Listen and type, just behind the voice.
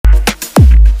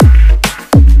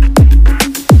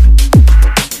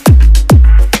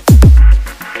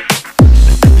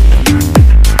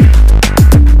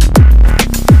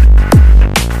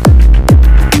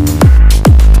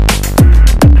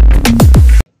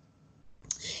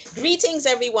Greetings,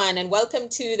 everyone, and welcome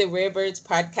to the Rare Birds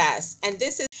podcast.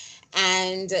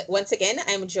 And once again,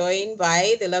 I'm joined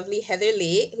by the lovely Heather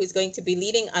Lee, who's going to be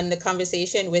leading on the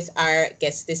conversation with our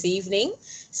guest this evening.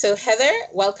 So, Heather,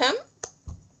 welcome.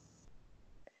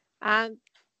 Um,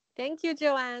 Thank you,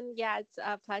 Joanne. Yeah, it's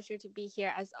a pleasure to be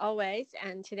here as always.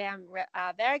 And today I'm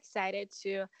very excited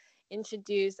to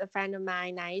introduce a friend of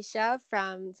mine, Naisha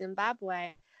from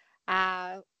Zimbabwe.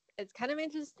 Uh, it's kind of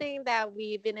interesting that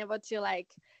we've been able to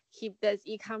keep this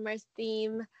e-commerce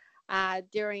theme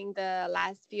during the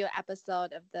last few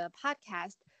episodes of the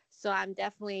podcast. So I'm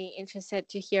definitely interested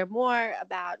to hear more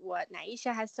about what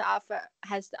Naisha has to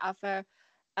offer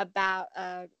about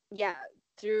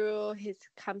through his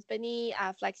company,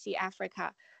 Flexi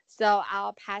Africa. So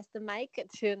I'll pass the mic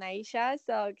to Naisha.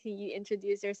 So can you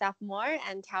introduce yourself more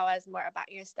and tell us more about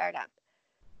your startup?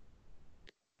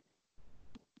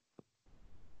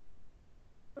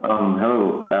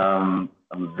 Hello.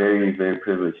 I'm very, very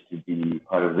privileged to be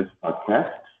part of this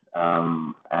podcast.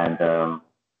 And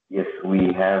yes,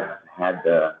 we have had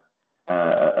a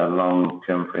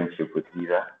long-term friendship with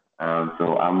Lisa.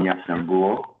 So I'm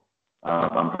Yashanguo.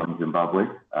 I'm from Zimbabwe.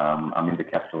 I'm in the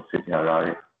capital city,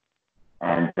 Harare.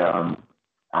 And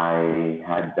I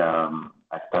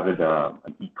started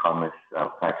an e-commerce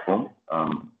platform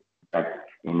back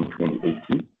in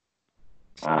 2018.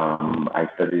 I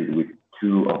started with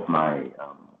two of my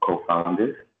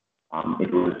co-founders.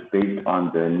 It was based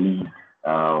on the need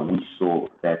we saw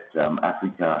that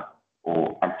Africa,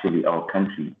 or actually our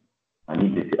country,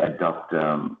 needed to adopt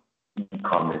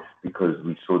e-commerce because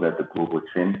we saw that the global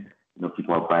trend,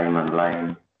 people are buying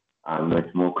online.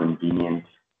 It's more convenient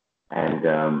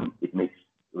and it makes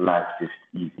life just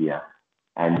easier.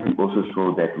 And we also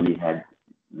saw that we had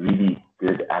really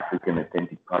good African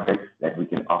authentic products that we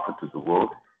can offer to the world.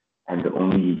 And the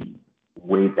only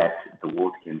way that the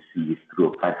world can see is through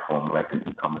a platform like an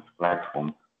e-commerce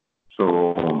platform.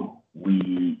 So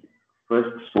we first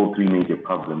saw three major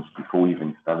problems before we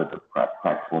even started the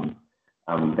platform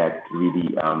that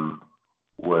really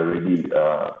were really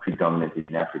predominant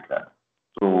in Africa.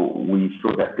 So we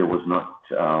saw that there was not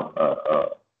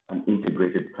an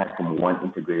integrated platform, one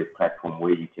integrated platform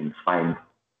where you can find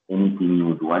anything you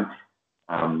would want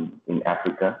in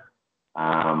Africa.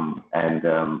 And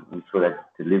we saw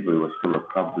that delivery was still a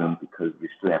problem because we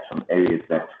still have some areas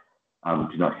that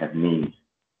do not have names.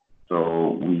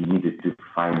 So we needed to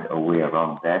find a way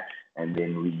around that. And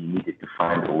then we needed to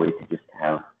find a way to just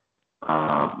have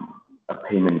a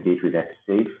payment gateway that's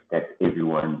safe, that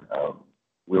everyone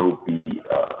will be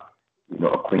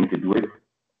acquainted with.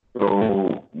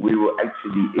 So we were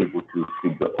actually able to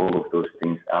figure all of those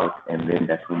things out, and then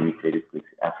that's when we created Flix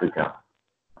Africa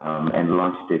and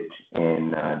launched it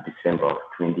in December of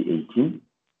 2018.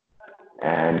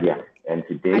 And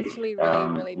today Actually,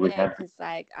 really we big have. because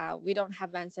we don't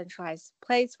have one centralized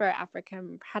place for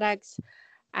African products.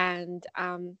 And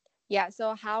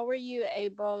so how were you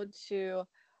able to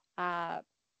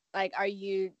are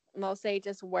you mostly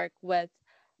just work with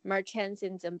merchants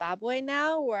in Zimbabwe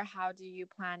now, or how do you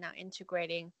plan on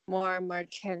integrating more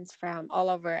merchants from all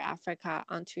over Africa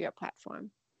onto your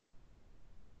platform?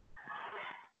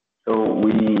 So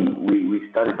we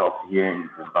started off here in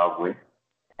Zimbabwe,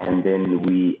 and then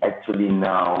we actually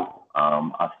now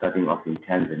are starting off in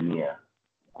Tanzania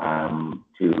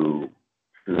to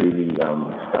really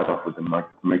start off with the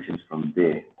merchants from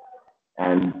there.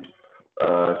 And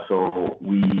so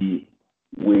we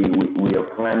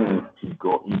are planning to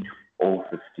go into all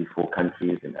 54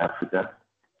 countries in Africa.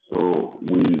 So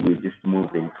we're just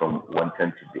moving from one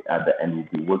country to the other, and we'll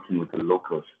be working with the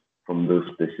locals from those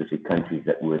specific countries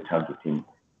that we're targeting.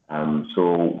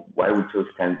 So why we chose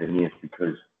Tanzania is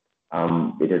because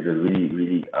it has a really,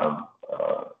 really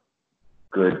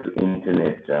good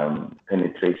internet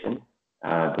penetration.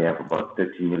 They have about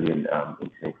 30 million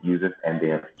internet users, and they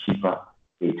have cheaper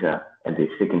data, and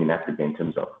they're second in Africa in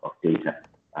terms of data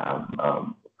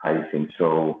pricing.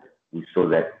 So we saw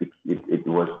that it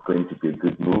was going to be a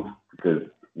good move because,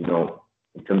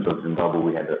 in terms of Zimbabwe,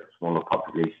 we had a smaller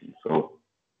population. So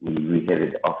we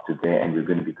headed off to there, and we're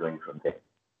going to be going from there.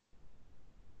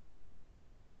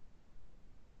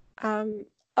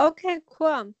 Okay,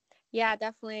 cool. Yeah,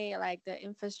 definitely like the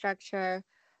infrastructure.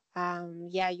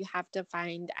 You have to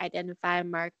identify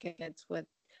markets with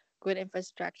good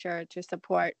infrastructure to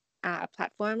support a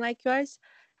platform like yours.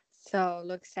 So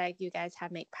looks like you guys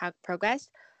have made progress.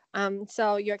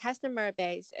 So your customer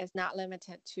base is not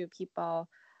limited to people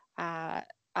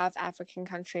of African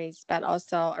countries, but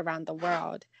also around the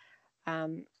world.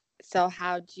 So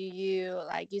how do you,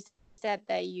 like you said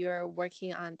that you're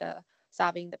working on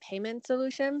solving the payment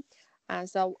solution.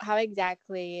 So how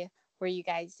exactly were you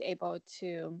guys able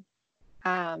to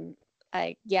to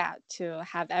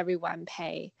have everyone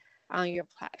pay on your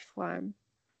platform?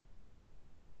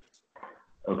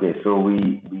 Okay, so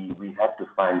we had to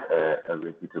find a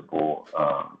reputable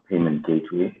payment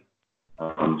gateway.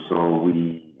 So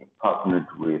we partnered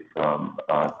with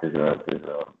there's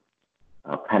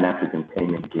a Pan-African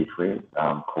payment gateway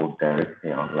called Direct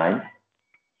Pay Online.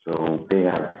 So they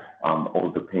have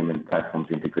all the payment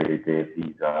platforms integrated there: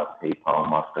 Visa, PayPal,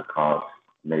 Mastercard,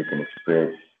 American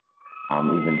Express,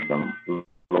 even some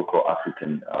local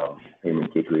African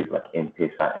payment gateways like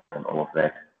M-Pesa and all of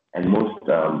that. And most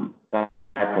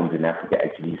platforms in Africa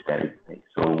actually use Direct Pay.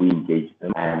 So we engaged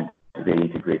them and they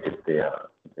integrated their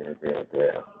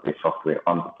software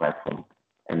on the platform.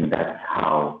 And that's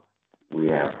how we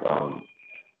have,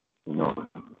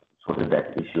 sorted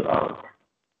that issue out.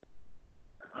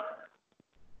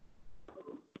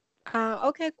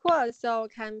 Okay, cool. So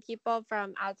can people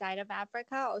from outside of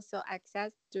Africa also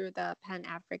access through the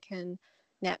Pan-African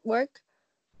network?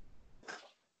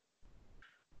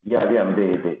 Yeah,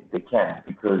 they can,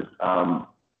 because all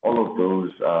of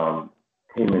those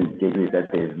payment gateways that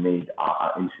they've made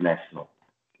are international.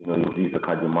 Your Visa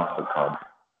card, your Mastercard,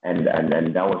 and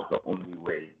that was the only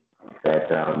way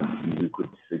that you could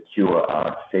secure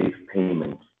a safe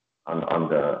payment on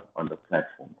the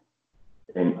platform.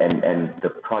 And the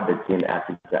products in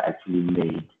Africa actually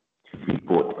made to be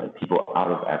bought by people out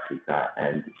of Africa,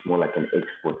 and it's more like an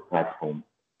export platform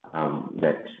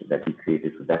that we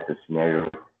created. So that's the scenario.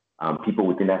 People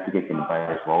within Africa can buy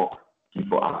as well.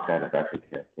 People outside of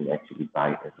Africa can actually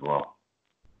buy as well.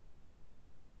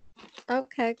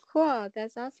 Okay, cool.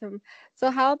 That's awesome. So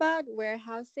how about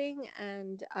warehousing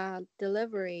and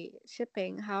delivery,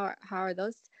 shipping? How are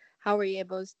those? How were you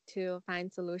able to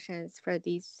find solutions for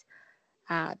these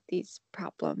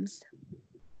problems?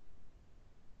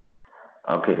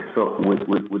 Okay, so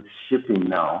with shipping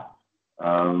now,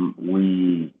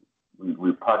 we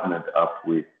partnered up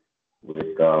with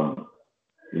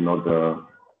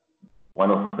one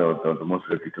of the most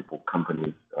reputable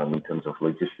companies in terms of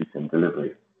logistics and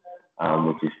delivery,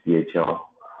 which is DHL,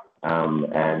 and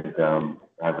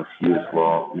I have a few as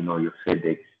well. Your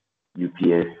FedEx,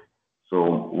 UPS. So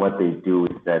what they do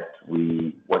is that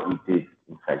what we did,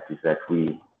 in fact, is that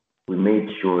we made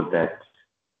sure that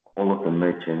all of the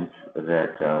merchants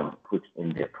that put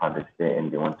in their products there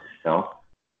and they want to sell,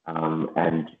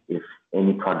 and if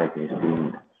any product is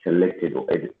being selected or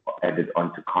added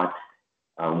onto cart,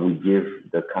 we give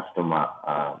the customer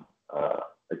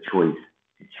a choice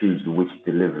to choose which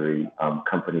delivery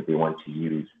company they want to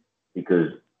use,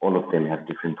 because all of them have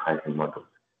different pricing models.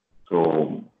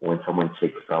 So when someone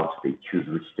checks out, they choose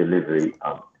which delivery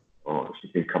or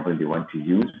shipping company they want to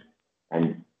use,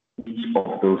 and each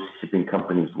of those shipping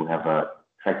companies will have a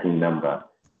tracking number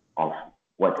of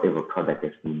whatever product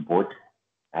has been bought,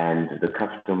 and the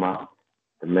customer,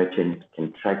 the merchant,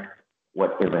 can track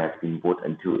whatever has been bought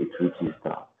until it reaches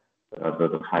the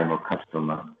final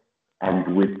customer.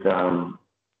 And with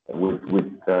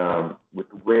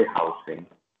warehousing,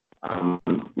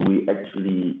 we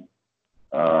actually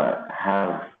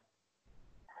have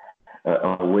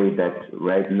a way that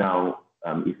right now,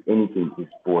 if anything is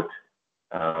bought,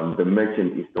 the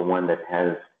merchant is the one that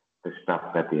has the stuff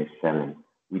that they're selling.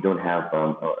 We don't have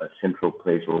a central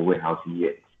place or warehouse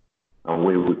yet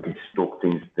where we can stock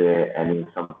things there, and in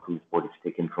some cases, what is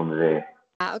taken from there.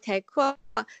 Okay, cool.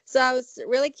 So I was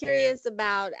really curious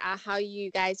about how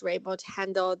you guys were able to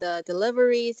handle the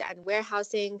deliveries and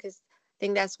warehousing, because I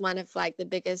think that's one of the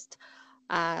biggest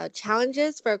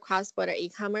challenges for cross-border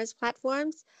e-commerce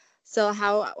platforms. So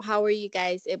how were you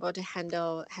guys able to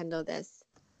handle this?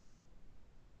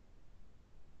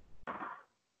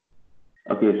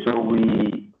 Okay, so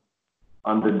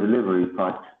on the delivery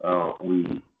part,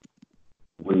 we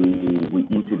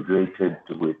integrated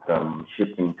with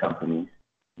shipping companies,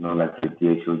 like the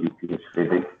DHL, UPS,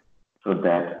 FedEx, so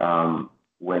that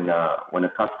when a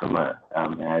customer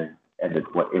has added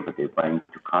whatever they're buying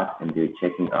to cart and they're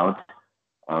checking out,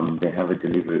 they have a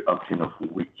delivery option of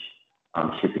which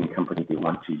shipping company they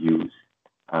want to use,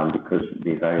 because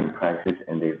they vary in prices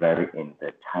and they vary in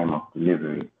the time of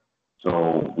delivery.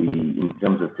 So in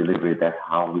terms of delivery, that's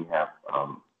how we have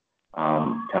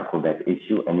tackled that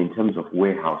issue. And in terms of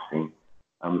warehousing,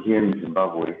 here in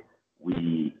Zimbabwe,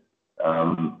 we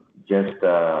just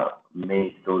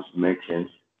made those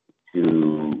merchants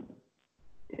to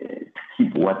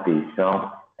keep what they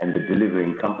sell, and the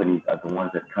delivering companies are the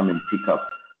ones that come and pick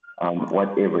up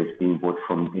whatever is being bought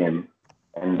from them.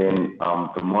 And then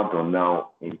the model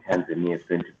now in Tanzania is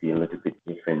going to be a little bit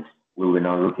different. We were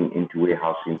now looking into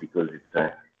warehousing because it's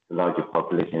a larger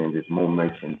population and there's more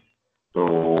merchants.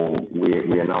 So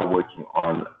we are now working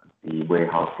on the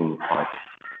warehousing part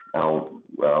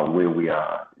where we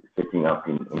are setting up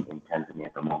in Tanzania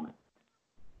at the moment.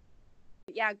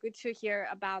 Yeah, good to hear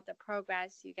about the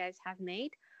progress you guys have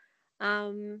made.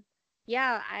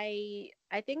 Yeah, I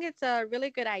think it's a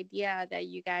really good idea that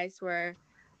you guys were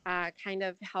kind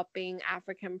of helping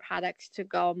African products to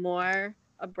go more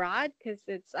abroad, because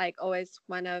it's like always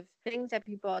one of things that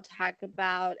people talk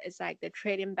about is like the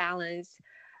trade imbalance.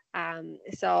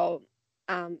 So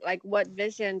like what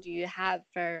vision do you have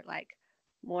for like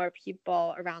more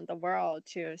people around the world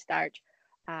to start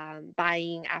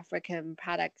buying African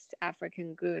products,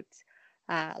 African goods?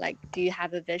 Like, do you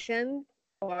have a vision,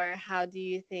 or how do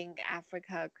you think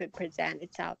Africa could present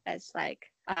itself as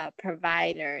like a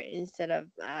provider instead of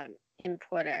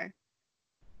importer?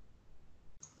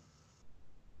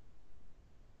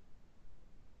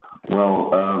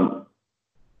 Well,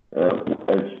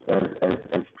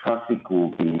 as traffic will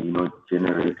be,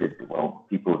 generated, well,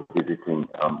 people visiting,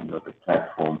 the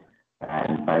platform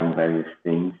and buying various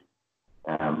things,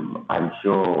 I'm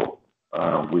sure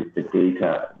with the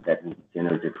data that will be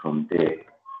generated from there,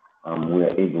 we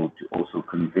are able to also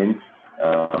convince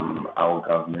our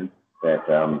government that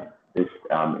this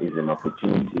is an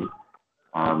opportunity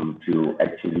to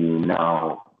actually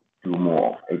now do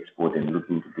more of export and look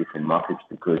into different markets,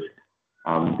 because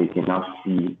they can now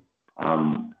see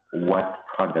what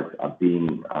products are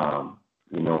being,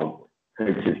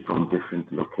 purchased from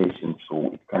different locations.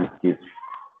 So it kind of gives,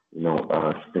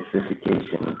 a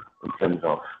specification in terms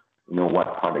of,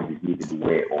 what product is needed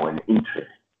where, or an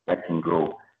interest that can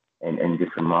grow in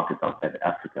different markets outside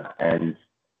Africa. And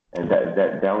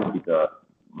that would be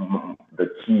the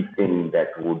key thing that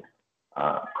would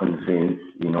convince,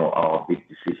 our big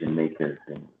decision makers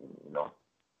in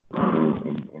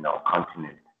our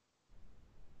continent.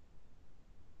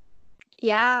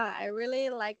 Yeah, I really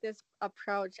like this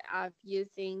approach of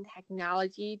using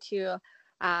technology to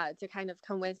kind of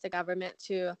convince the government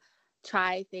to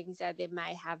try things that they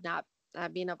might have not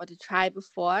been able to try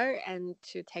before, and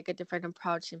to take a different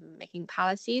approach in making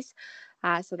policies.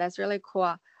 So that's really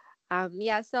cool.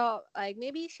 Yeah, so like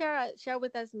maybe share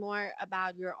with us more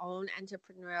about your own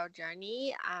entrepreneurial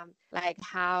journey, like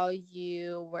how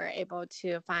you were able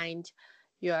to find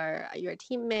your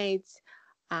teammates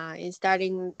in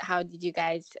starting. How did you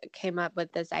guys came up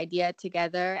with this idea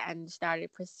together and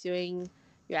started pursuing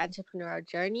your entrepreneurial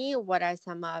journey? What are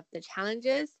some of the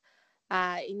challenges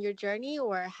in your journey,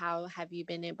 or how have you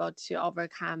been able to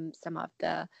overcome some of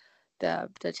the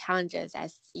challenges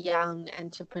as young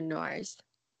entrepreneurs?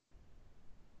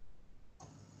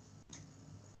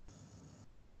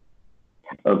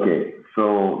 Okay,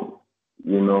 so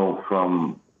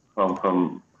from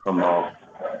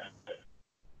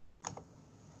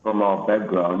our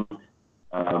background,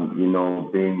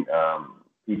 being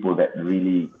people that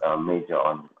really major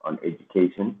on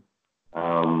education,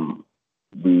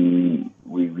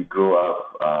 we grow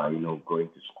up, going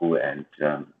to school, and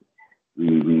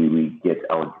we get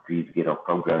our degrees, get our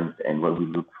programs, and what we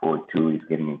look forward to is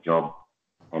getting a job.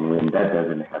 And when that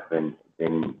doesn't happen,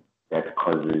 then that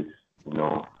causes,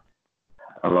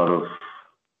 a lot of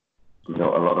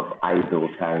idle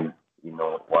time,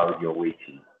 while you're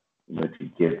waiting, to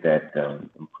get that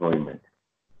employment.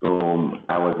 So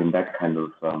I was in that kind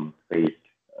of phase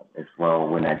as well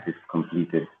when I just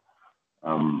completed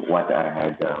what I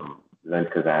had learned,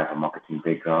 because I have a marketing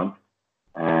background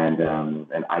and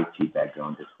an IT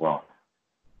background as well.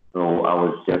 So I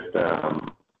was just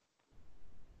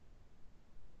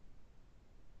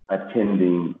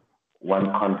attending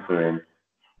one conference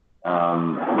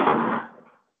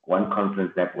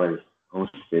that was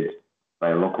hosted by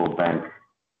a local bank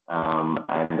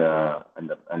and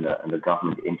the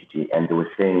government entity, and they were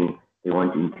saying they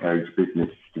want to encourage business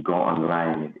to go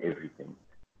online and everything.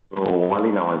 So while I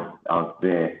was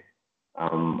there, I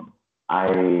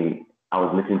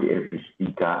was listening to every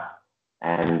speaker,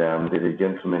 and there's a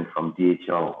gentleman from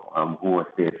DHL who was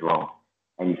there as well,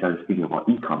 and he started speaking about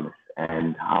e-commerce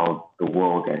and how the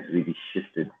world has really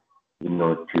shifted,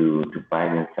 to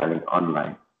buying and selling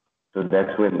online. So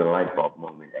that's when the light bulb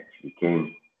moment actually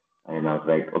came, and I was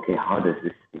like, okay, how does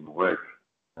this thing work?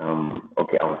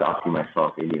 Okay, I was asking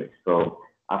myself anyway. So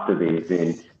after the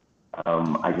event,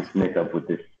 I just met up with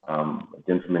this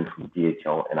gentleman from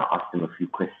DHL, and I asked him a few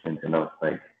questions, and I was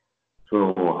like,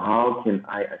 so how can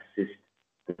I assist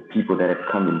the people that have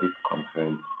come in this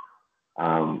conference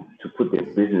to put their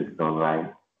business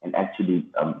online and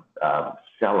actually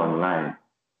sell online?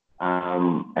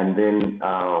 And then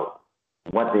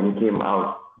what then came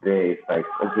out there is like,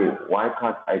 okay, why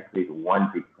can't I create one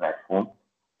big platform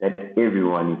that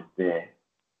everyone is there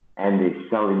and they're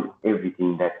selling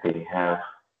everything that they have.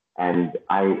 And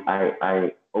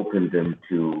I opened them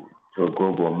to a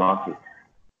global market.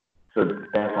 So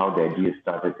that's how the idea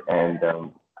started. And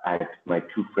I had my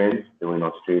two friends, they were in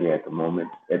Australia at the moment,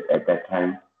 at that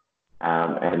time.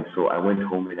 And so I went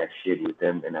home and I shared with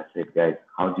them and I said, guys,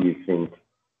 how do you think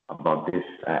about this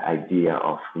idea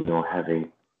of,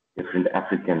 having different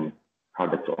African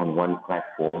products on one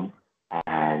platform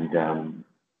and,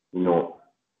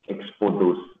 export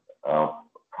those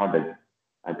products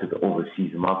to the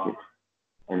overseas market?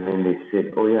 And then they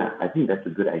said, oh yeah, I think that's a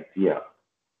good idea.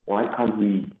 Why can't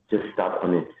we just start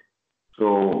on it?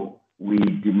 So we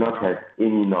did not have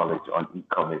any knowledge on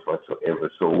e-commerce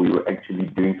whatsoever. So we were actually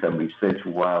doing some research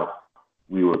while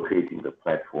we were creating the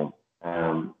platform.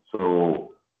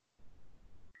 So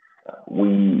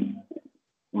we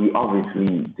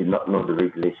obviously did not know the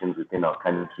regulations within our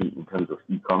country in terms of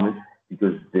e-commerce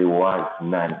because there was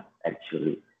none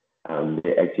actually.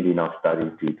 They're actually now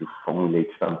starting to formulate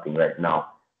something right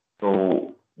now.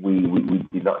 So we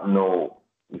did not know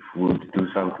if we would do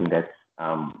something that's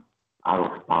out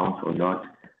of bounds or not.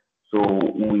 So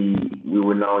we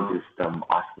were now just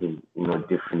asking,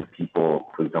 different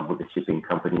people, for example, the shipping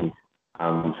companies,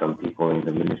 some people in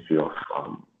the Ministry of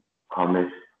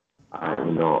Commerce,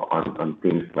 on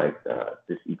things like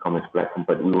this e-commerce platform.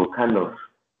 But we were kind of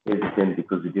hesitant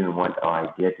because we didn't want our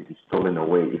idea to be stolen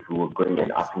away if we were going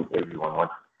and asking everyone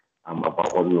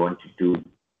about what we want to do.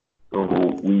 So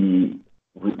we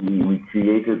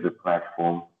created the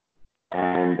platform,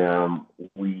 and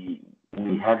we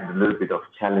had a little bit of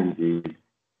challenges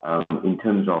in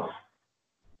terms of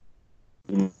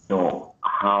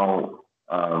how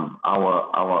our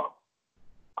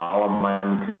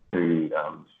monetary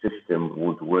system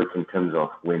would work in terms of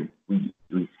when we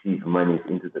receive money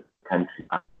into the country.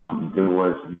 I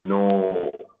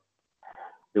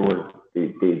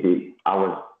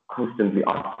was constantly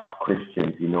asked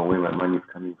questions, where my money is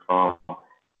coming from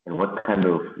and what kind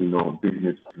of,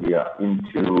 business we are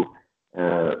into,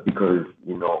 because,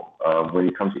 when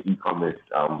it comes to e-commerce,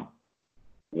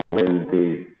 when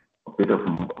there's a bit of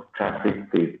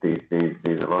traffic, there's a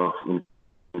lot of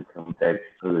income tax.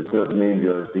 So maybe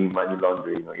I was doing money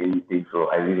laundering or anything, so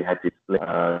I really had to explain,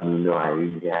 I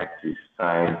really had to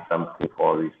sign something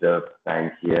for Reserve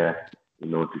Bank here,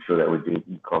 to show that we're doing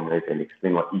e-commerce and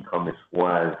explain what e-commerce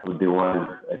was. So there was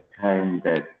a time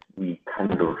that we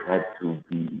kind of had to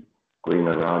be going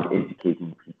around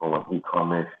educating people on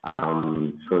e-commerce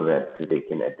so that they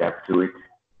can adapt to it.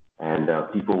 And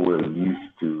people were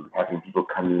used to having people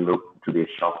come and look to their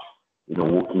shops,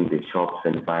 walking their shops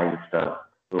and buying stuff.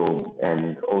 So,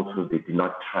 and also they did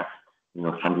not trust,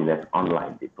 something that's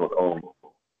online. They thought,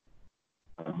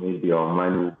 maybe our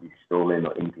money will be stolen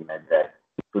or anything like that.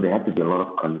 So there had to be a lot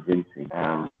of convincing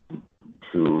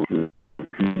to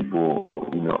people,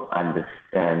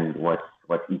 understand what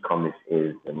e-commerce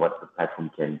is and what the platform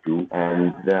can do.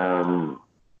 And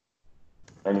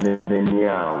then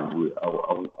yeah,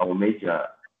 our major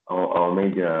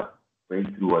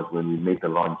breakthrough was when we made the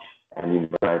launch and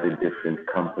invited different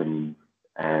companies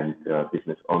and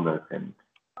business owners and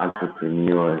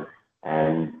entrepreneurs.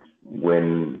 And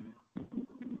when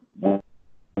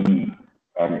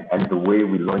and the way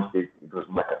we launched it, it was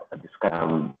like a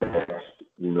discussion that,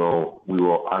 we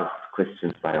were asked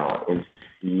questions by our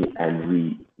MC,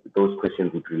 and those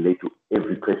questions would relate to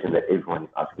every question that everyone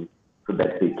is asking, so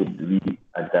that they could really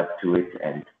adapt to it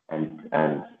and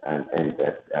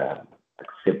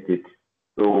accept it.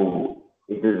 So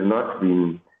it has not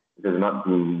been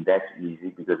that easy,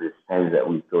 because there's times that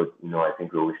we thought, I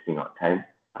think we're wasting our time.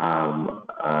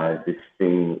 This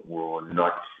thing will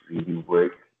not really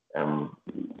work,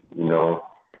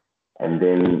 And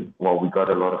then, we got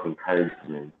a lot of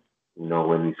encouragement,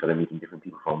 when we started meeting different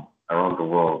people from around the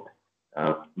world,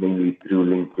 mainly through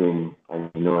LinkedIn,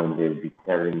 and they'll be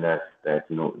telling us that,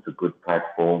 it's a good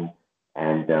platform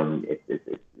and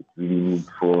it's really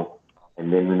needful.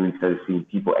 And then when we started seeing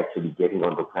people actually getting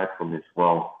on the platform as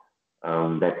well,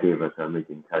 that gave us a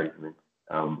major encouragement.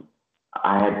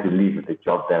 I had to leave the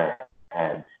job that I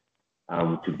had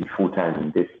to be full-time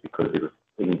in this, because it was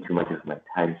taking too much of my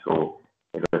time. So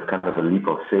it was kind of a leap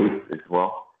of faith as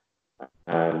well.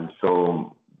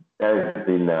 So that has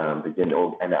been the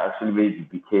general, and actually really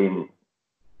became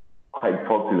quite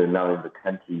popular now in the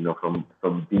country,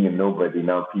 from being a nobody.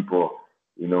 Now people,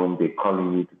 they're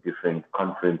calling me to different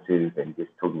conferences and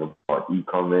just talking about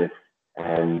e-commerce.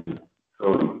 And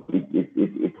so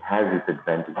it has its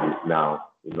advantages now.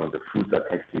 The fruits are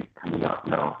actually coming out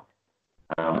now.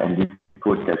 And these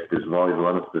processed as well is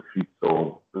one of the sweet.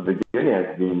 So the journey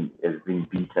has been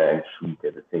bitter and sweet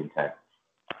at the same time.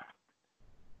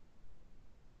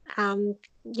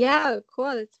 Yeah,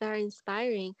 cool. It's very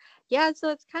inspiring. Yeah, so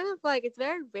it's kind of like it's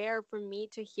very rare for me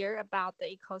to hear about the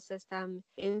ecosystem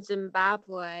in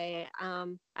Zimbabwe. I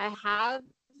have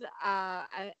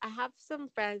some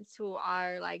friends who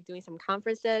are like doing some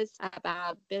conferences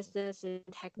about business and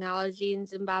technology in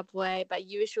Zimbabwe, but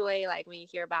usually like when you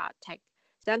hear about tech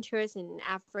centers in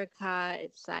Africa,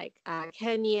 it's like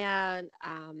Kenya,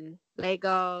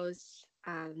 Lagos,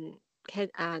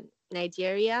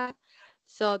 Nigeria.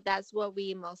 So that's what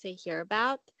we mostly hear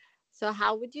about. So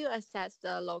how would you assess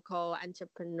the local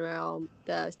entrepreneurial,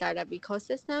 the startup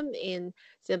ecosystem in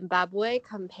Zimbabwe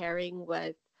comparing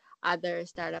with other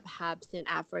startup hubs in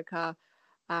Africa?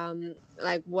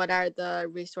 Like what are the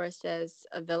resources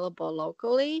available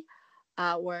locally?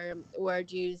 Where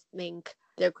do you think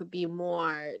there could be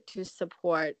more to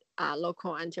support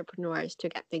local entrepreneurs to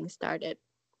get things started?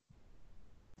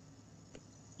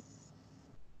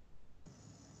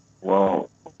 Well,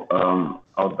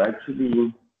 I would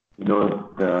actually,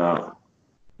 the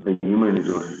human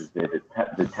resources is there,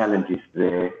 the talent is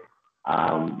there,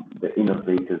 the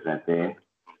innovators are there,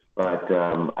 but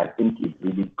I think it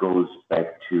really goes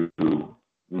back to the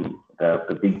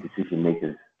big decision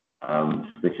makers,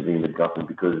 especially in the government,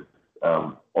 because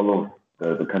all of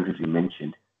the countries you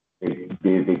mentioned,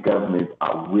 the governments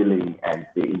are willing and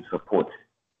they're in support,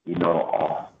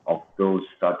 of those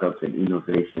startups and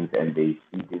innovations, and they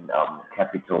feed in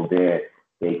capital there.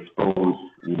 They expose,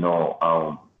 the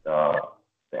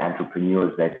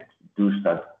entrepreneurs that do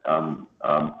start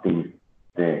things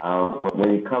there.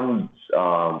 When it comes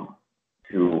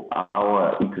to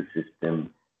our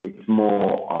ecosystem, it's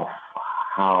more of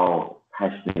how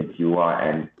passionate you are,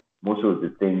 and most of the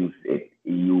things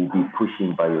you'll be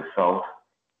pushing by yourself,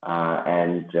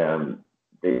 and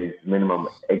there's minimum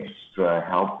extra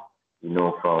help,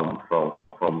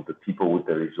 from the people with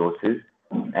the resources,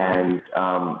 and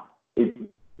it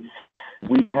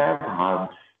we have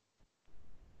hubs,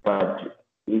 but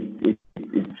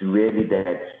it's really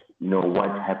that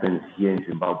what happens here in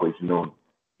Zimbabwe is known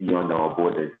beyond our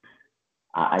borders.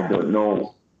 I don't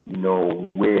know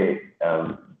where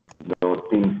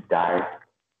things die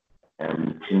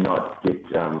to not get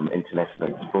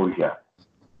international exposure,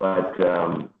 but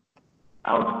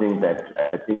I would think that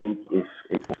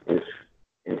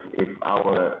if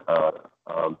our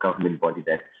government body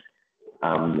that's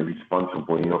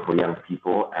responsible, for young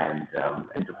people and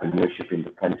entrepreneurship in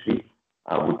the country,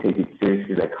 would take it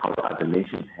seriously, like how the other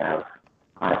nations have,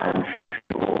 I'm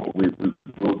sure we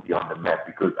will be on the map,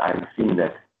 because I'm seeing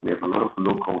that we have a lot of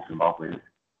local Zimbabweans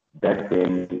that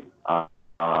then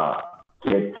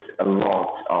get a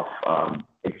lot of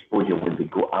exposure when they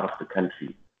go out of the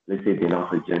country. Let's say they're now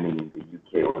sojourning in the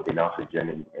UK, or they're now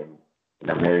sojourning in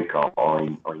America, or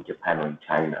in Japan, or in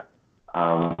China.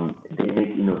 They make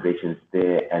innovations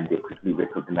there, and they're quickly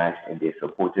recognized and they're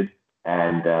supported.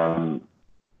 And then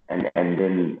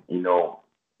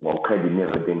credit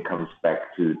never then comes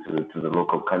back to the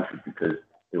local country, because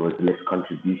there was less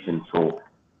contribution. So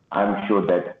I'm sure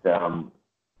that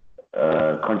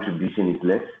contribution is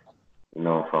less,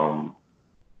 from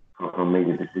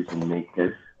major decision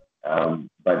makers.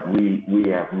 But we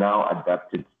have now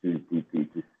adapted to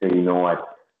say,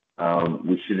 what,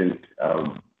 we shouldn't,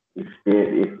 if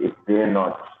the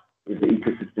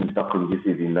ecosystem is not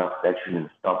conducive enough, that shouldn't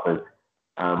stop us.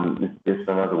 It's just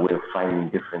another way of finding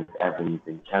different avenues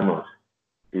and channels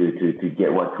to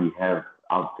get what we have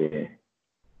out there.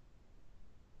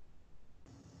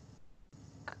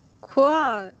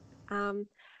 Cool.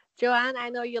 Joanne, I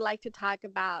know you like to talk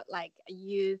about like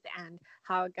youth and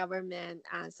how government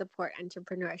support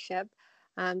entrepreneurship.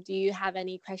 Do you have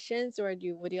any questions, or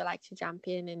would you like to jump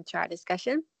into our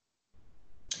discussion?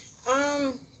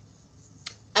 I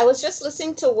was just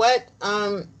listening to what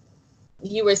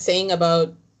you were saying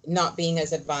about not being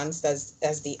as advanced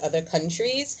as the other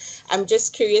countries. I'm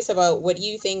just curious about what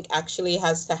you think actually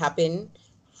has to happen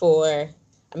for,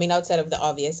 outside of the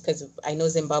obvious, because I know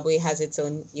Zimbabwe has its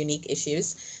own unique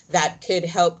issues, that could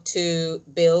help to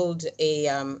build a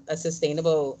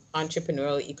sustainable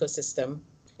entrepreneurial ecosystem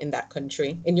in that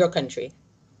country, in your country.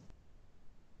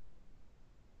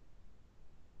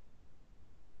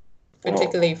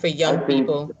 Particularly for young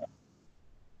people.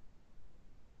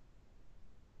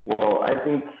 Well, I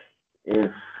think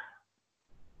if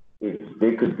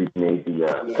they could be maybe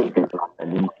an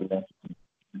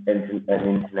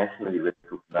internationally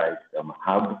recognized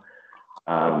hub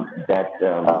that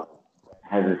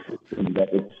has a system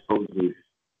that exposes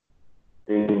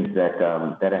things that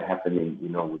are happening,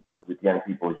 with with young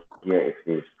people here if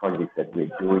there's projects that we're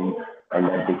doing and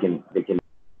that they can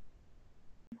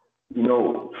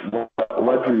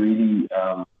what we really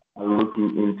are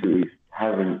looking into is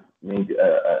having maybe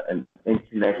an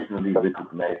internationally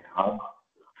recognized hub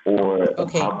or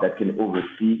a hub that can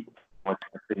oversee what's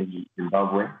happening in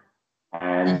Zimbabwe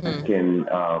and can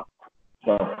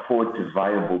support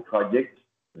viable projects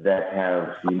that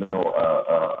have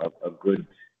a good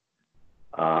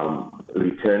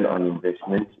return on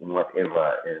investment in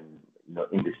whatever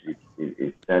industry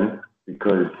is done,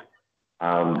 because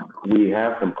we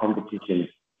have some competition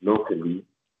locally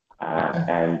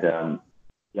and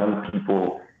young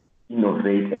people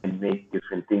innovate and make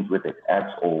different things, whether it's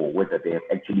apps or whether they have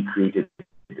actually created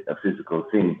a physical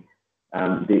thing.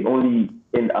 They only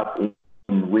end up in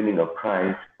winning a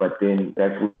prize, but then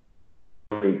that's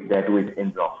where it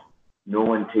ends off. No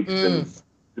one takes them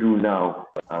through now,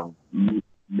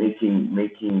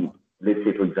 making, let's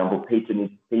say, for example,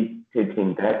 patenting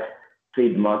that,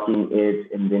 trademarking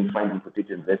it, and then finding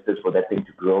potential investors for that thing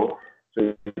to grow.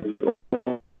 So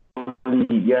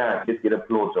just get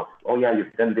applause of, oh yeah,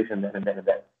 you've done this and that and that and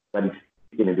that. But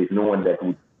there's no one that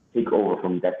would take over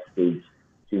from that stage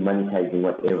to monetizing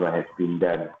whatever has been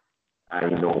done. By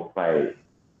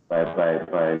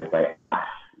us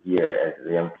here as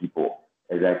young people.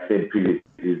 As I said previously,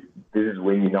 this is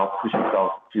when you now push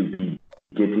yourself to be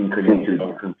getting connected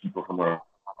to different people from around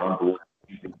the world,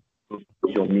 using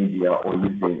social media or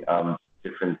using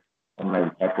different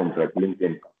online platforms like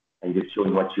LinkedIn, and just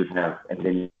showing what you have. And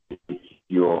then if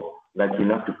you're lucky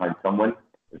enough to find someone,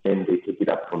 then they take it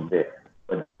up from there.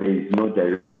 But there is no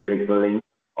direct link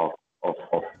of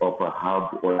a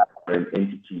hub or an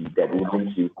entity that will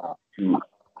link you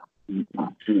to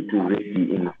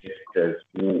really investors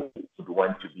who would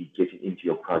want to be getting into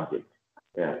your project.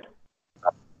 Yeah.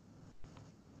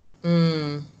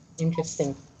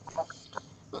 Interesting.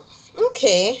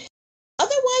 Okay.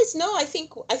 Otherwise, no, I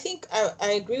think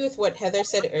I agree with what Heather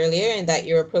said earlier, and that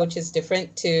your approach is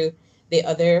different to the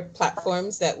other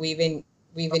platforms that we've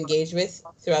engaged with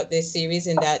throughout this series,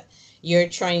 in that you're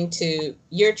trying to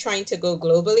go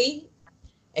globally.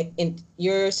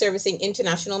 You're servicing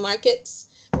international markets,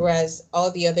 whereas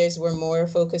all the others were more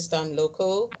focused on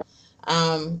local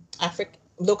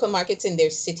markets in their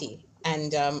city.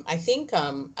 And I think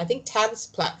Tab's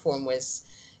platform is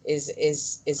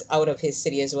out of his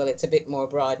city as well. It's a bit more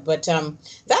broad, but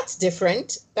that's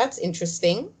different. That's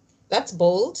interesting. That's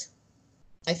bold.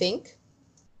 I think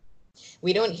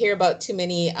we don't hear about too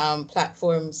many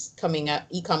platforms coming up,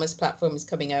 e-commerce platforms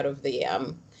coming out of the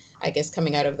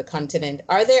coming out of the continent.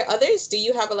 Are there others? Do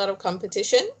you have a lot of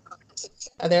competition?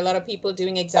 Are there a lot of people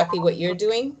doing exactly what you're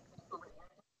doing?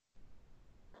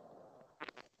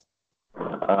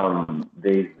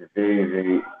 There's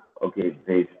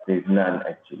there's none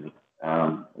actually.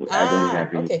 I don't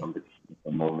have any competition at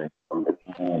the moment.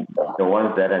 The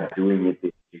ones that are doing it,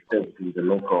 they servicing the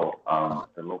local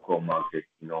market,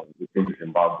 within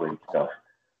Zimbabwe and stuff.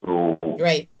 So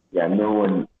right. Yeah, no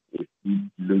one is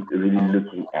really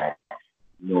looking at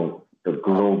the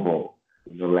global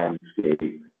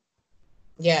landscape.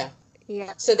 Yeah.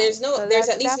 Yeah. So there's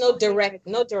at least no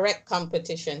direct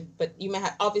competition, but you may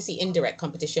have obviously indirect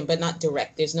competition, but not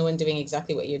direct. There's no one doing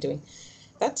exactly what you're doing.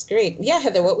 That's great. Yeah,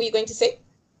 Heather, what were you going to say?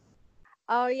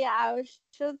 Oh yeah, I was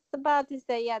just about to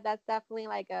say, yeah, that's definitely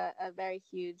like a very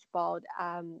huge, bold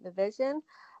vision.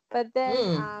 But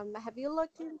then have you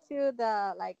looked into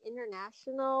the like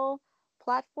international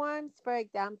platforms? For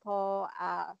example,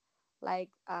 like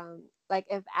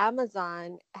if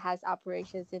Amazon has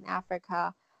operations in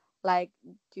Africa, like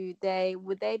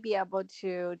would they be able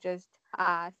to just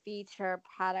feature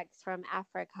products from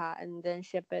Africa and then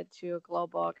ship it to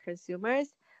global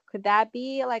consumers? Could that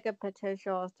be like a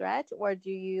potential threat, or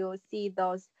do you see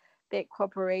those big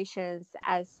corporations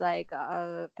as like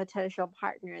a potential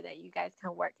partner that you guys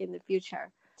can work in the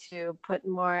future to put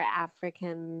more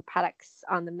African products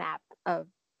on the map of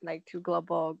like to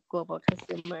global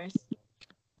consumers?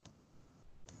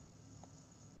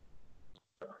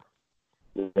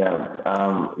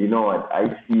 Yeah, you know what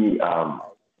I see.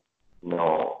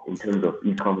 In terms of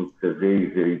e-commerce, it's a very,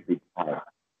 very big part,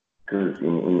 because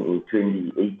in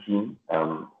 2018,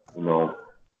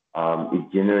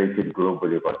 it generated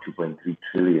globally about 2.3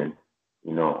 trillion,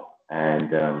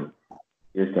 and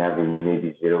just having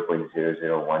maybe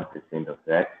 0.001% of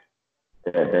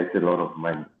that's a lot of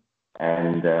money.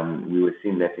 And we were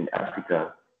seeing that in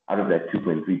Africa, out of that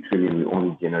 2.3 trillion, we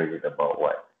only generated about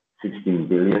 16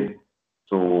 billion.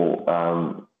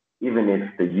 So even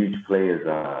if the huge players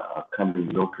are coming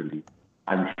locally,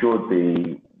 I'm sure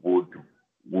they would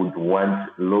want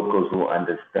locals who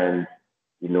understand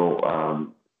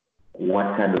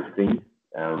what kind of things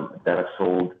that are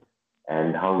sold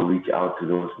and how we reach out to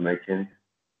those merchants.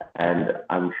 And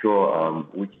I'm sure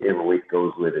whichever way it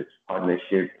goes, whether it's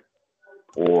partnership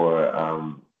or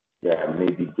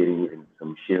maybe getting even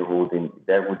some shareholding,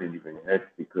 that wouldn't even hurt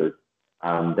because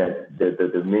that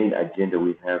the main agenda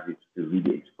we have is to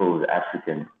really expose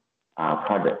African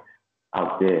products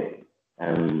out there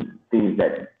and things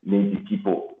that maybe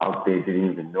people out there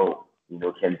didn't even know,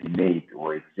 can be made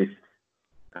or exist.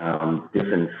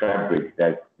 Different fabrics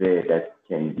that's there that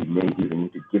can be made even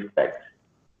into gift bags,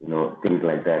 things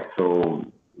like that. So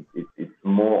it's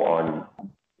more on,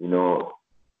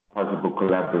 possible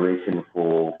collaboration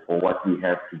for what we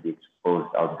have to be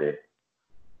exposed out there.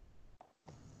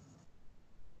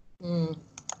 Mm.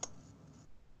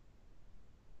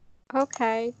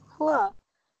 Okay, cool.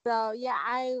 So yeah,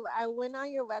 I went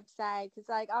on your website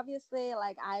because obviously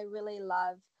I really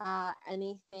love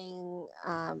anything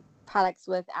products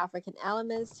with African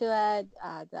elements to it,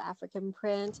 the African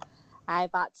print. I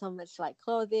bought so much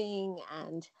clothing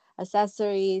and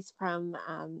accessories from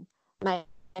my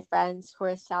friends who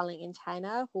are selling in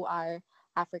China who are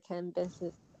African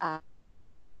business. I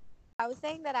was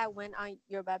saying that I went on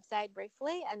your website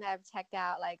briefly and I've checked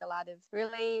out a lot of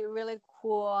really, really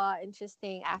cool,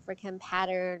 interesting African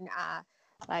pattern,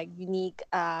 unique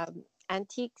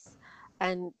antiques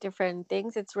and different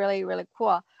things. It's really, really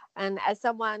cool. And as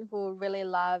someone who really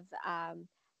loves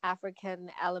African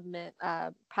element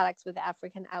products with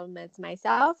African elements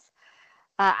myself,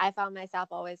 I found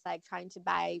myself always trying to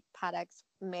buy products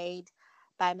made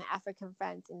by my African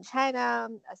friends in China,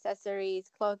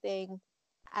 accessories, clothing.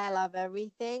 I love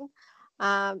everything.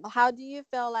 How do you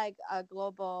feel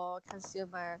global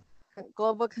consumers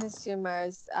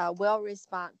will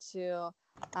respond to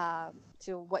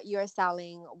what you're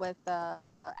selling with the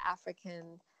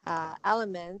African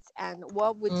elements? And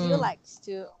what would you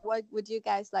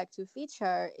guys like to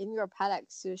feature in your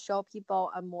products to show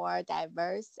people a more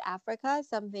diverse Africa,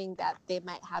 something that they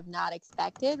might have not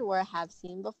expected or have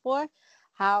seen before?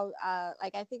 How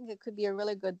I think it could be a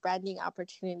really good branding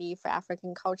opportunity for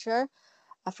African culture,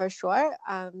 for sure.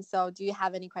 So do you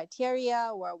have any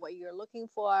criteria or what you're looking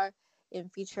for in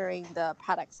featuring the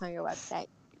products on your website?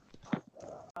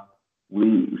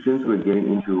 Since we're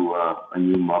getting into a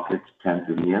new market,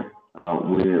 Tanzania,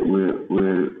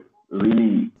 we're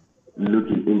really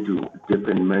looking into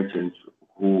different merchants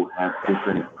who have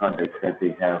different products that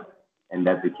they have and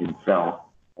that they can sell.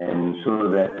 And so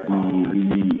that we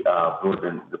really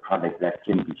broaden the product that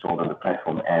can be sold on the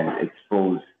platform and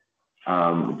expose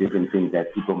different things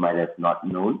that people might have not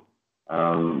known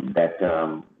that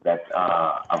are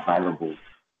available,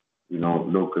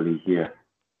 locally here.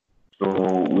 So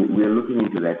we're looking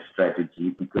into that strategy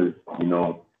because,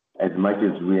 as much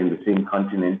as we're in the same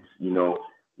continent,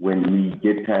 when we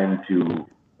get time to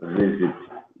visit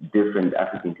different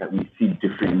African countries, we see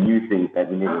different new things that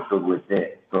we never thought were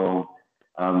there. So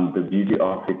the beauty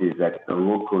of it is that the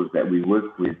locals that we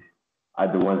work with are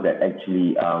the ones that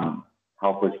actually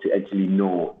help us to actually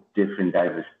know different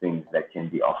diverse things that can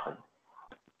be offered.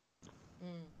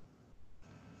 Mm.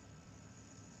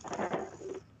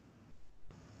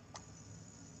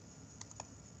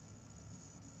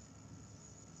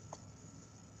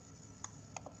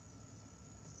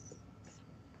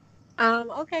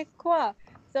 Okay, cool.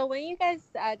 So when you guys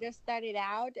just started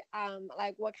out,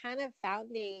 what kind of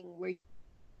founding were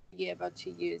you able to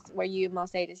use? Were you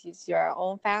mostly just use your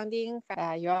own founding,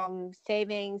 your own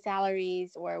savings,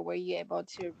 salaries, or were you able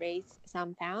to raise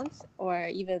some funds or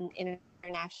even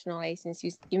internationally, since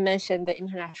you mentioned the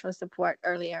international support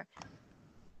earlier?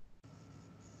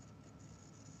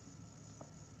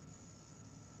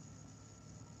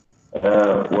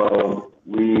 Well,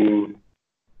 we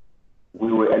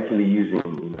were actually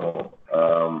using,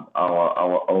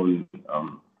 our own,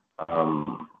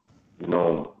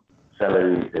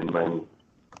 salaries and money,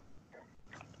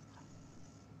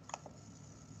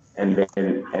 and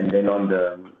then on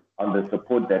the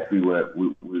support that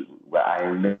where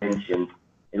I mentioned,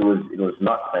 it was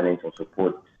not financial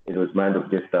support. It was kind of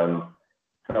just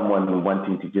someone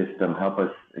wanting to just help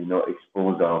us,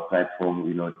 expose our platform,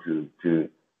 to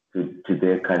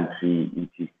their country,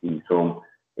 etc. So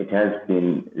it has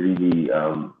been really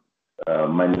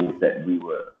money that we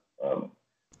were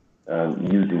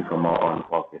using from our own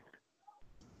pocket.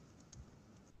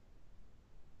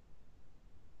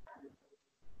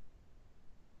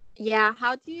 Yeah,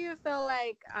 how do you feel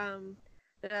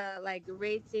the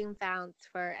raising funds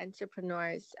for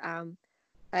entrepreneurs?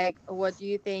 What do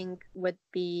you think would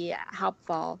be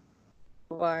helpful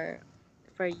for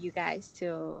you guys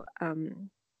to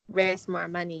raise more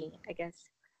money, I guess?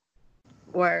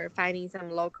 or finding some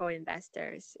local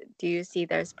investors. Do you see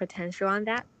there's potential on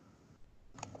that?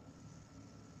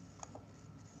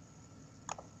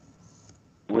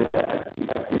 Well,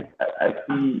 I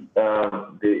see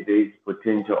there is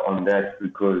potential on that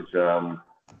because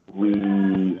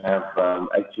we have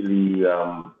actually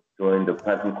joined a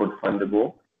platform called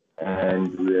Fundable,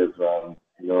 and we have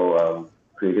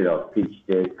created our pitch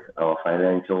deck, our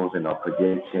financials, and our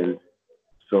projections.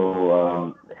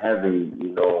 So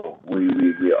having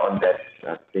we're on that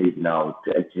stage now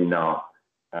to actually now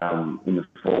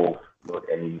involve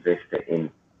an investor in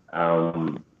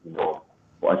for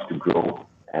us to grow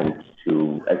and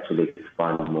to actually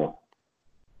expand more.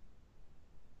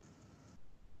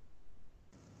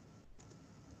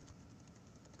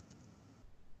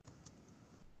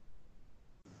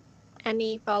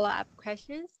 Any follow-up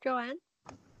questions, Joanne?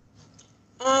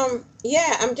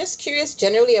 Yeah, I'm just curious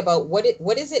generally about what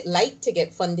is it like to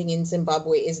get funding in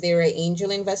Zimbabwe? Is there an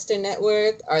angel investor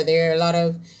network? Are there a lot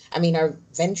of, are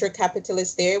venture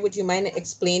capitalists there? Would you mind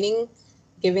explaining,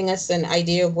 giving us an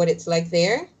idea of what it's like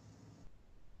there?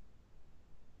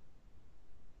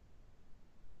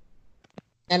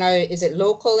 And is it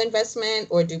local investment,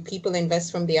 or do people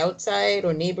invest from the outside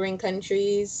or neighboring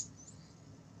countries?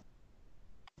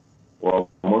 Well,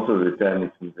 most of the time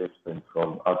it's investment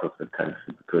from out of the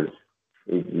country because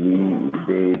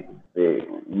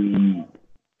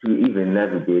to even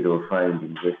navigate or find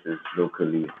investors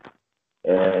locally,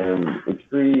 and it's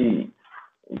pretty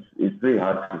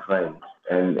hard to find,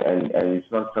 and it's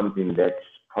not something that's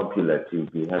popular to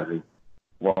be having.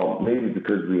 Well, maybe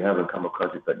because we haven't come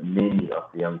across it, but many of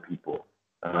the young people,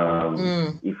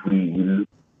 if we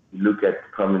look at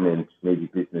prominent maybe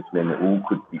businessmen who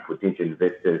could be potential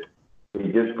investors, they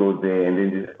just go there and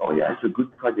then just, oh yeah, it's a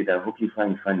good project. I hope you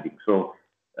find funding. So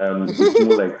it's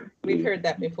more like we've heard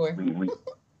that before. We look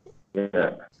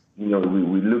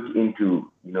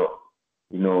into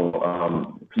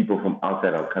people from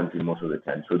outside our country most of the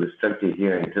time. So the structure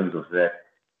here in terms of that,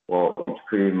 well, it's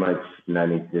pretty much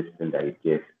non-existent, I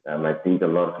guess. I think a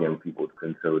lot of young people would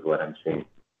concur with what I'm saying.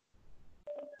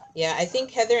 Yeah, I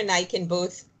think Heather and I can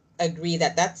both agree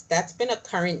that that's been a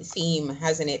current theme,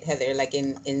 hasn't it, Heather? Like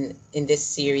in this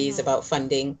series about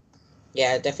funding.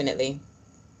 Yeah, definitely.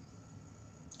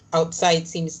 Outside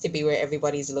seems to be where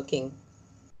everybody's looking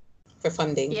for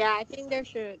funding. Yeah, I think there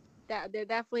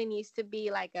definitely needs to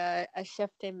be like a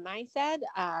shift in mindset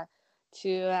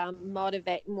to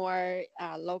motivate more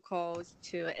locals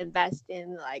to invest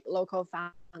in like local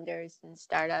founders and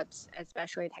startups,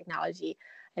 especially technology.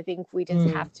 I think we just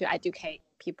have to educate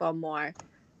people more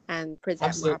and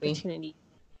present more opportunity.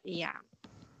 Yeah.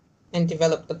 And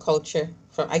develop the culture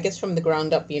from the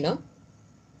ground up,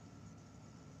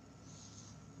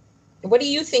 What do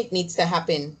you think needs to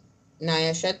happen,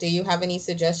 Nyasha? Do you have any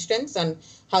suggestions on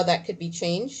how that could be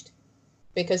changed?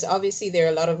 Because obviously there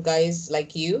are a lot of guys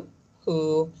like you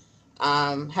who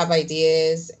have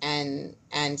ideas and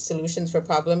solutions for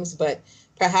problems, but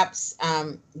perhaps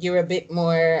you're a bit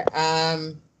more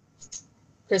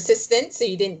persistent, so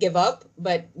you didn't give up.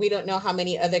 But we don't know how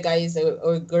many other guys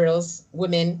or girls,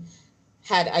 women,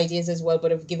 had ideas as well,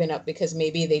 but have given up because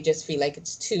maybe they just feel like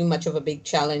it's too much of a big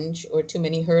challenge or too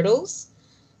many hurdles.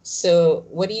 So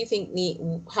what do you think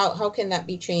how can that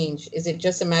be changed? Is it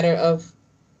just a matter of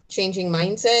changing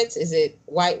mindsets? Is it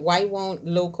why won't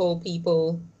local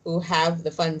people who have the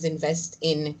funds invest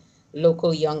in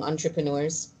local young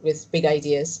entrepreneurs with big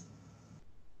ideas?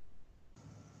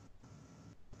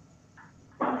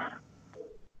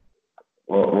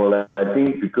 Well, I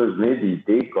think because maybe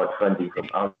they got funding from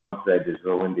outside as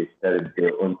well when they started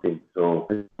their own thing. So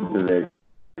like,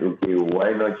 okay,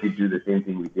 why not you do the same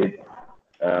thing we did?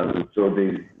 So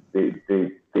there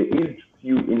is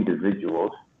few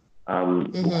individuals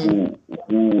who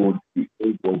would be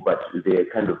able, but they're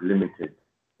kind of limited,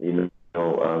 in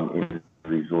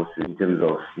resources in terms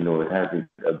of having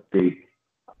a big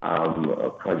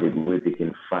project where they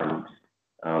can fund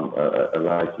a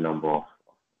large number of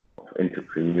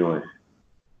entrepreneurs.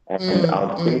 And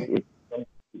I think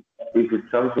if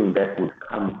it's something that would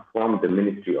come from the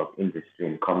Ministry of Industry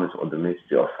and Commerce or the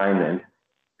Ministry of Finance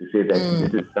to say that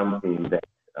this is something that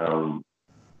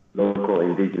local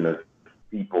indigenous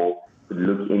people could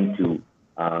look into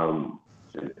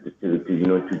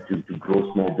to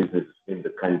grow small businesses in the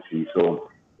country. So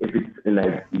if it's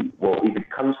if it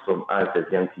comes from us as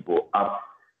young people up,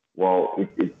 well,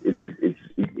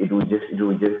 it will just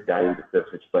die in the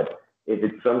surface. But if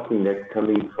it's something that's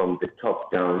coming from the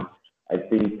top down, I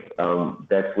think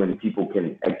that's when people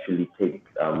can actually take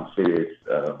serious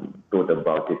thought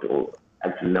about it, or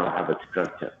actually now have a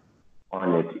structure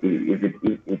on it.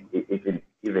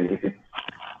 If even if it's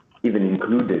even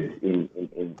included in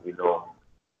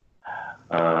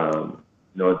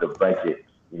the budget,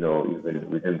 even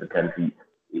within the country,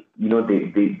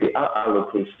 they are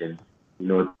allocations,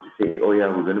 to say, oh yeah,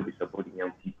 we're going to be supporting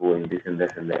young people in this and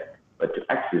that and that. But to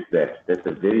access that, that's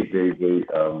a very, very, very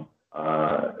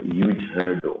huge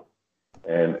hurdle.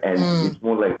 And it's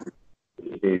more like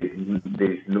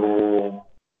there's no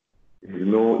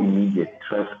immediate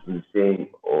trust in saying,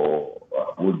 oh,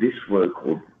 would this work,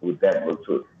 or would that work?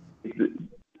 So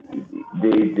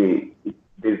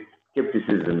there's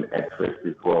skepticism at first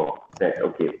as well, that,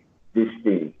 okay, this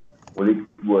thing, will it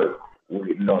work, will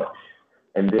it not?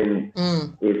 And then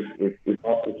if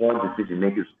our decision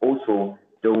makers also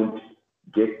don't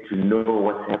get to know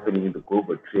what's happening in the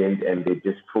global trend, and they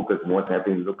just focus on what's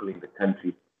happening locally in the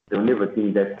country, they'll never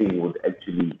think that thing would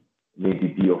actually maybe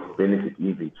be of benefit,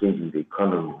 even changing the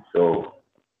economy. So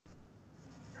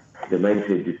the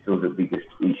mindset is still the biggest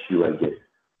issue, I guess.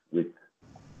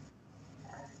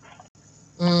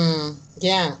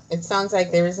 Yeah, it sounds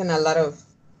like there isn't a lot of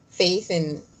faith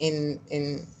in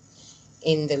the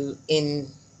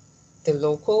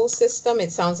local system.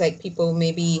 It sounds like people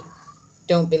maybe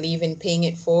don't believe in paying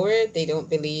it forward. They don't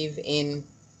believe in,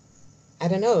 I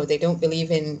don't know, they don't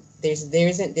believe in, there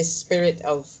isn't this spirit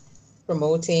of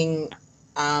promoting,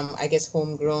 I guess,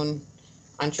 homegrown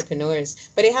entrepreneurs.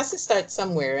 But it has to start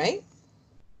somewhere, right?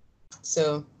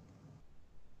 So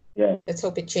yeah, let's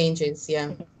hope it changes.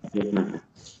 Yeah. definitely.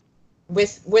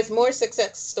 With more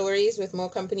success stories, with more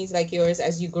companies like yours,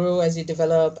 as you grow, as you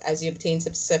develop, as you obtain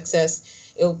some success,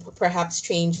 it'll perhaps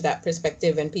change that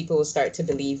perspective, and people will start to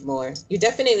believe more. You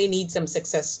definitely need some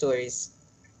success stories.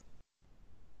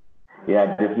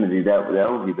 Yeah, definitely.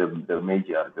 That would be the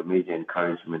major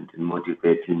encouragement and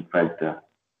motivating factor.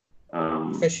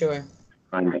 For sure.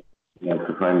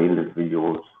 To find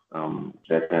individuals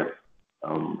that have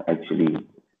actually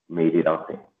made it out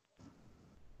there.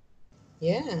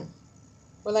 Yeah.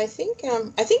 Well, I think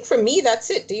for me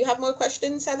that's it. Do you have more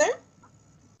questions, Heather?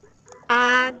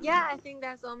 Yeah, I think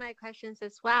that's all my questions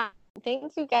as well.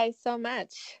 Thank you guys so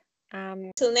much.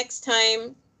 Till next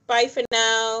time. Bye for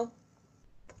now.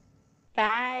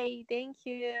 Bye. Thank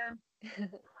you.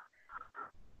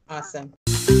 Awesome.